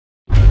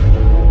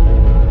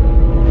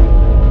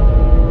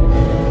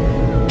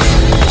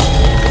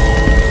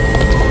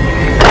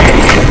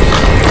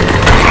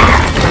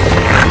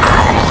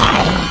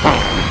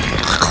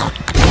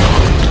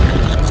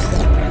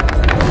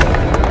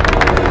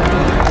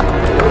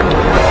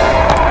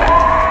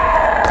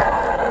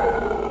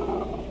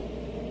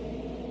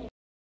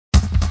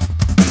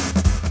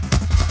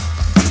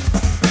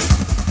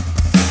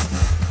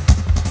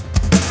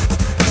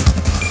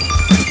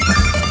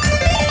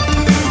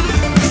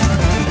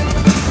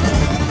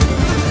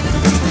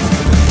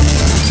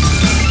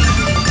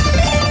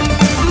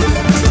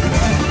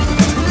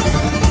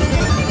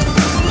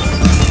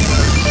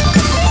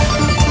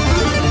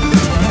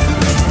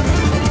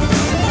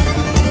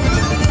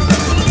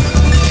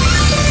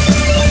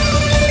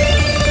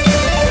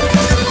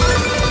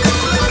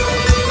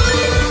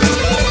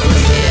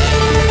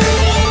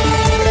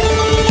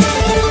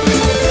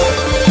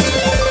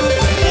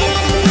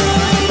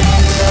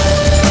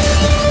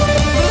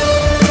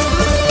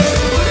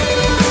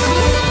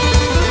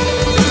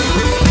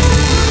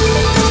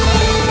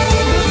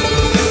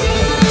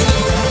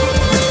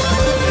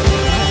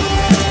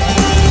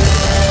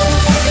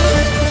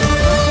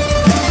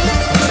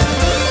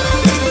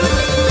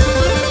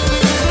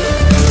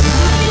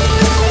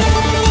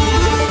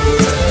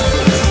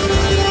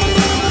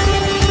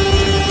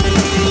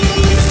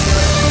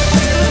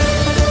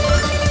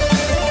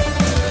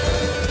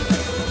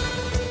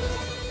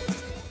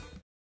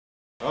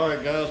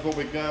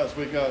guys,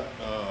 we got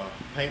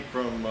paint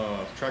from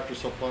Tractor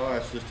Supply.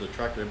 It's just a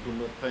tractor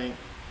implement paint.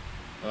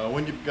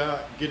 When you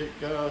get it,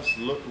 guys,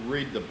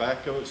 read the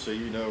back of it so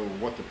you know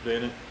what to put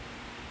in it.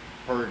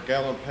 Per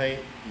gallon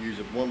paint, use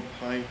 1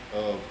 pint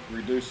of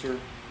reducer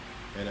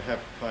and a 1/2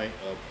 pint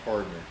of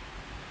hardener.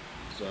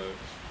 So,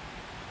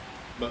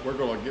 but we're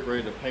going to get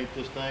ready to paint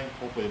this thing.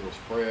 Hopefully it'll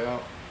spray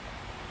out.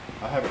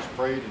 I haven't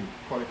sprayed in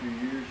quite a few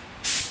years.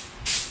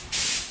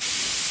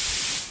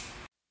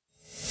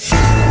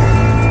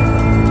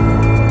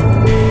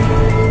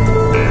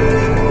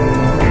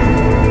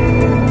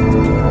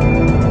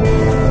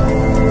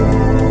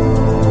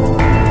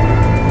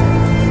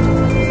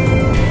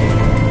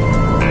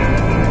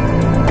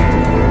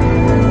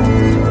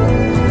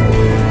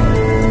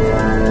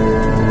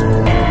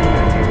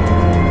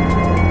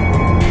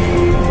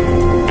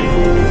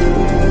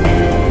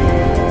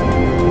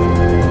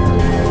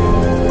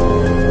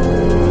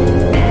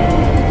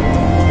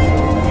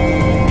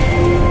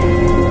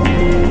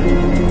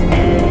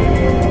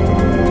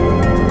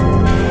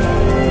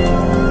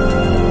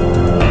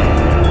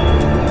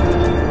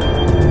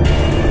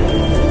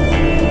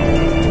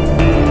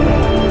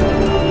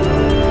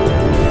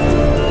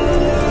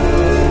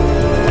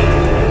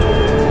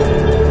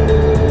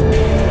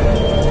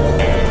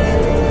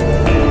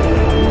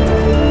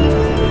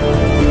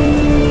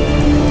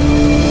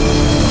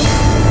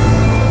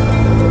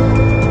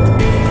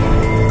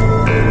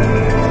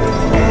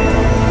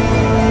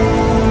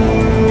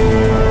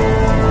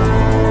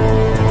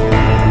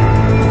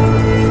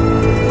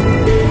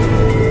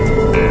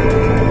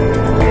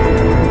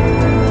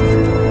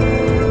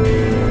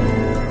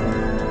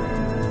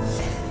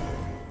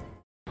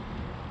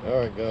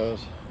 Alright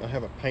guys, I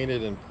haven't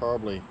painted in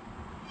probably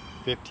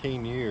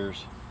 15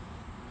 years,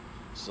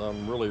 so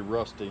I'm really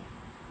rusty.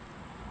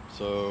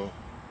 So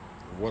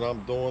what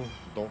I'm doing,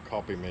 don't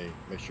copy me.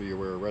 Make sure you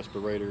wear a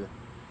respirator,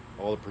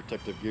 all the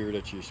protective gear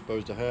that you're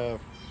supposed to have,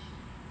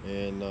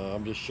 and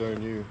I'm just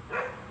showing you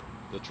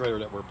the trailer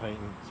that we're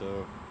painting.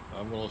 So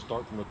I'm going to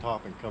start from the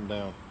top and come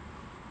down.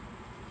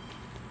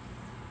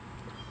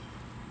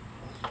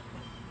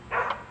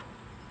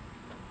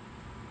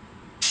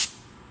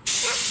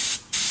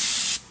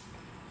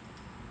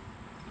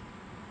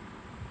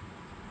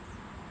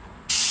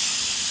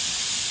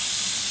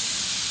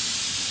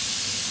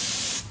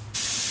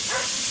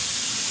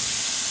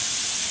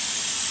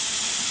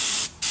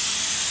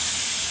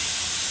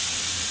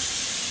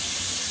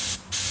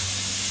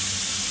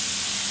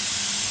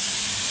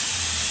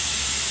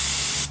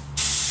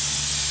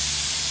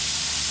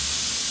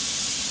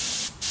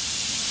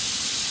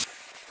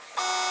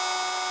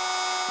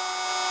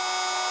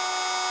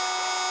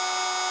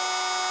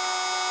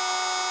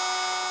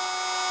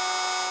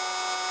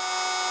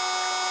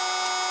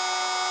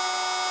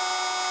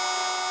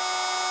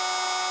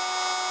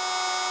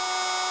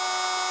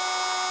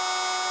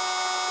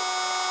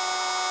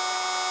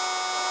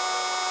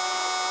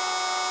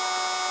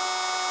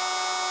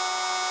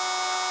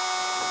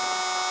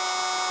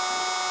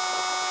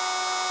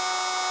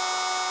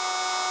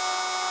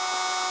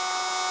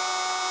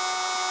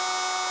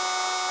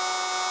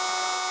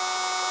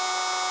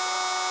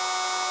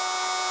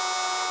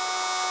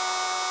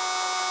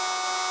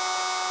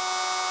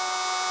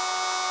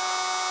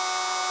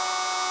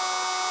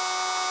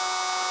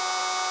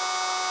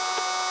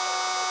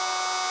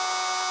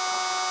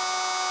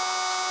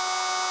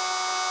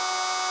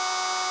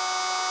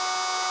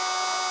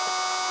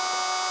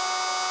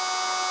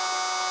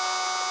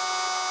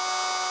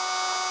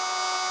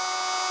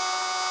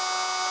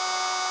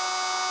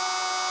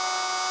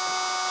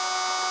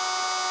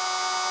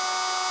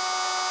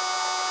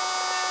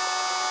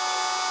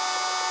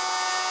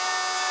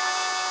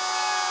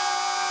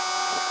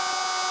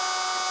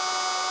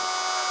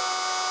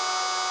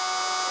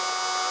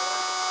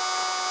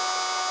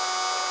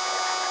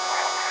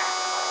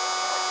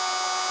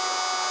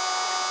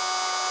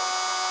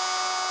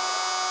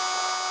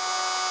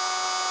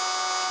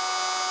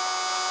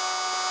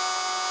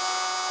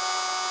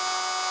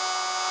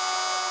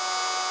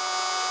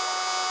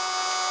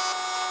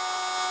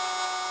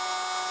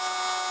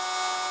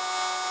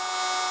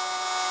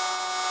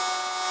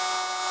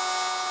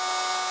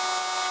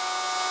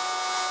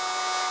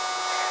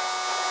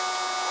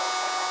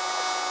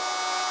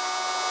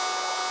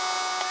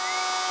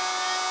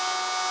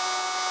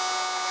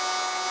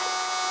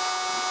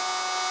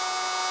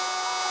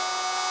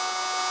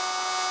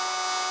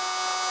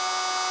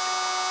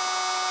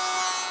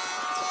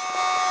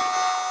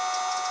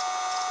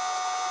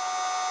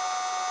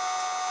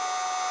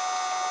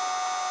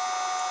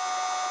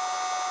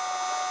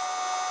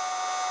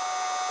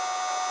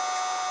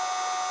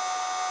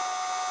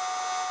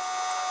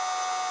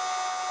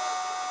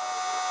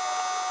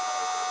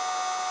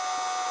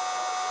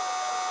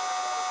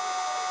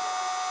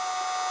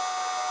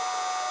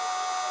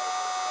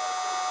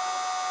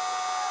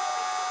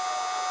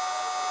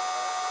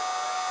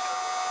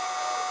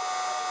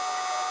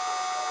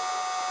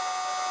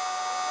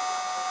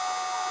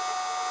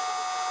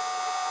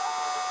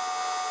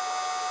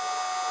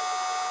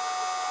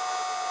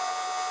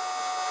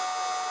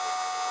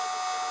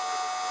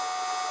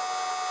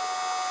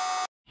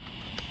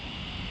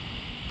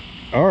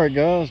 All right,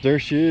 guys, there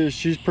she is.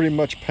 She's pretty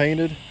much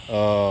painted.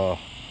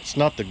 It's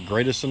not the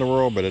greatest in the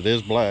world, but it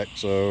is black.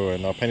 So,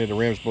 and I painted the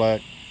rims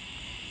black.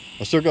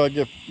 I still gotta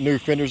get new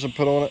fenders and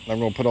put on it. I'm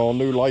gonna put all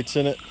new lights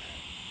in it.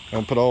 I'm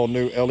gonna put all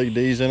new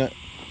LEDs in it.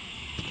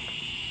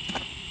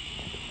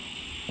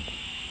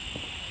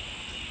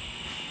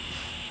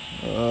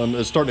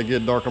 It's starting to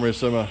get dark on me,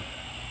 so my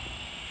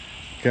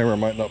camera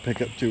might not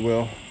pick up too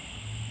well.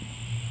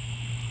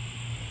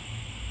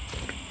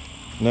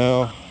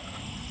 Now,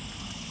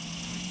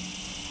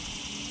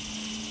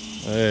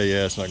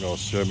 yeah, it's not going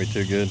to show me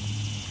too good.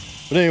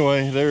 But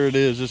anyway, there it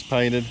is. It's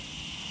painted.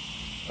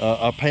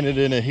 I painted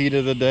in the heat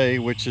of the day,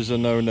 which is a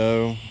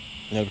no-no.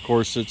 And of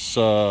course, it's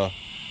looks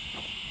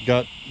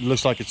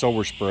like it's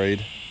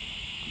oversprayed.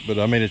 But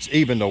I mean, it's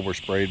even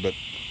oversprayed, but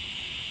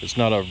it's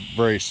not a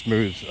very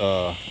smooth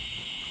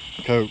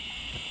coat.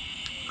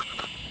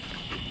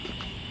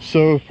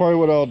 So probably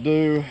what I'll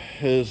do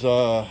is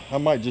I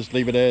might just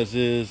leave it as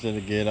is, and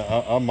again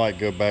I might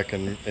go back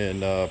and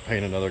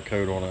paint another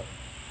coat on it.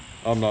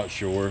 I'm not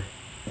sure.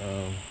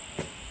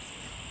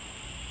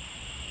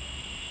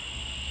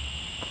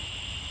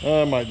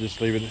 I might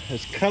just leave it.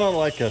 It's kind of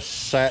like a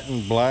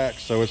satin black,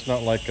 so it's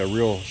not like a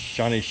real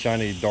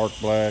shiny dark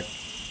black.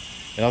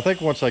 And I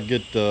think once I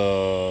get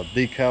the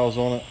decals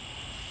on it,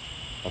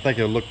 I think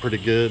it'll look pretty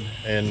good.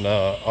 And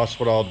that's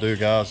what I'll do,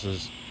 guys,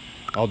 is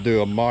I'll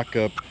do a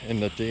mock-up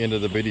at the end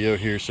of the video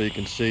here so you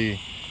can see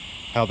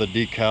how the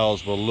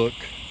decals will look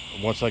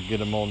once I get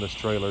them on this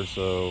trailer,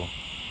 so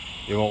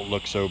it won't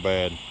look so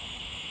bad.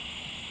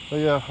 But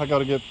yeah, I got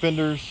to get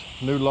fenders,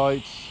 new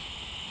lights.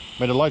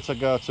 I mean, the lights I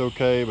got's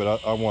okay,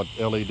 but I want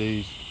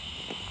LEDs.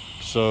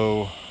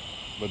 So,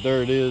 but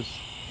there it is.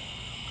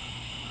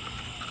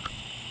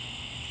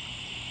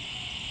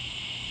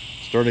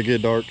 Starting to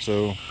get dark,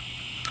 so.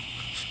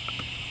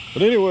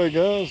 But anyway,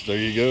 guys, there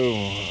you go.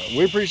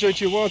 We appreciate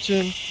you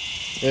watching,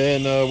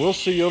 and we'll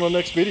see you on the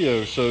next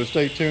video. So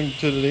stay tuned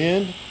to the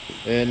end,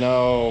 and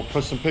I'll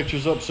put some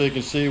pictures up so you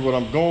can see what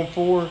I'm going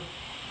for.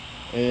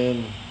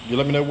 And you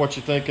let me know what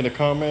you think in the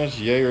comments,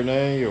 yay or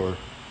nay, or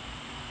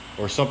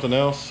something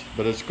else.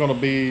 But it's going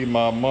to be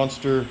my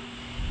monster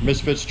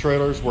Misfits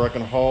trailers where I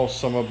can haul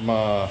some of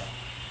my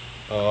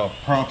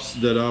props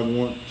that I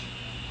want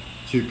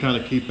to kind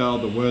of keep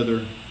out of the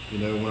weather, you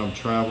know, when I'm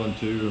traveling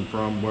to and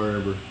from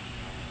wherever.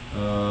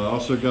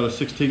 Also got a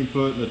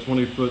 16-foot and a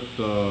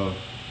 20-foot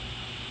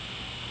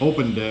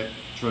open deck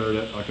trailer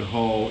that I can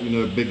haul, you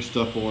know, big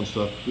stuff on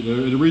stuff. You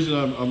know, the reason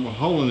I'm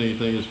hauling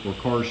anything is for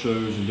car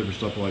shows and different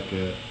stuff like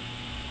that.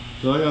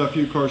 So I got a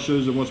few car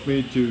shows that wants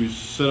me to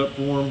set up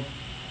for them,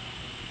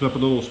 put up a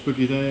little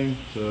spooky thing.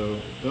 So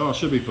it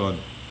should be fun.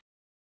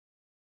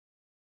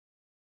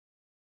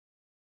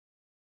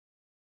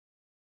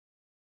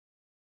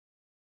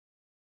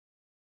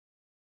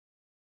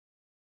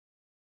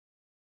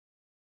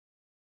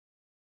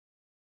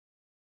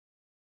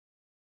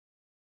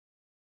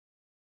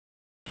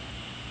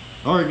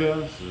 Alright,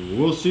 guys,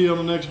 we'll see you on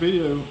the next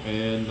video,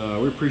 and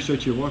we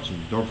appreciate you watching.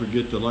 Don't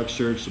forget to like,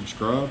 share, and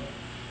subscribe.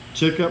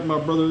 Check out my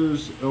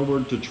brothers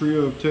over to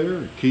Trio of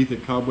Terror, Keith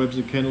at Cobwebs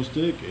and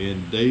Candlestick,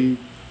 and Dave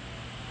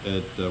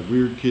at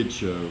Weird Kid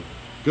Show.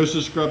 Go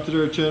subscribe to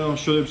their channel,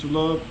 show them some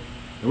love,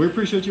 and we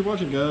appreciate you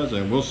watching, guys,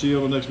 and we'll see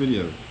you on the next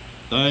video.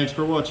 Thanks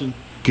for watching.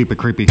 Keep it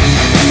creepy.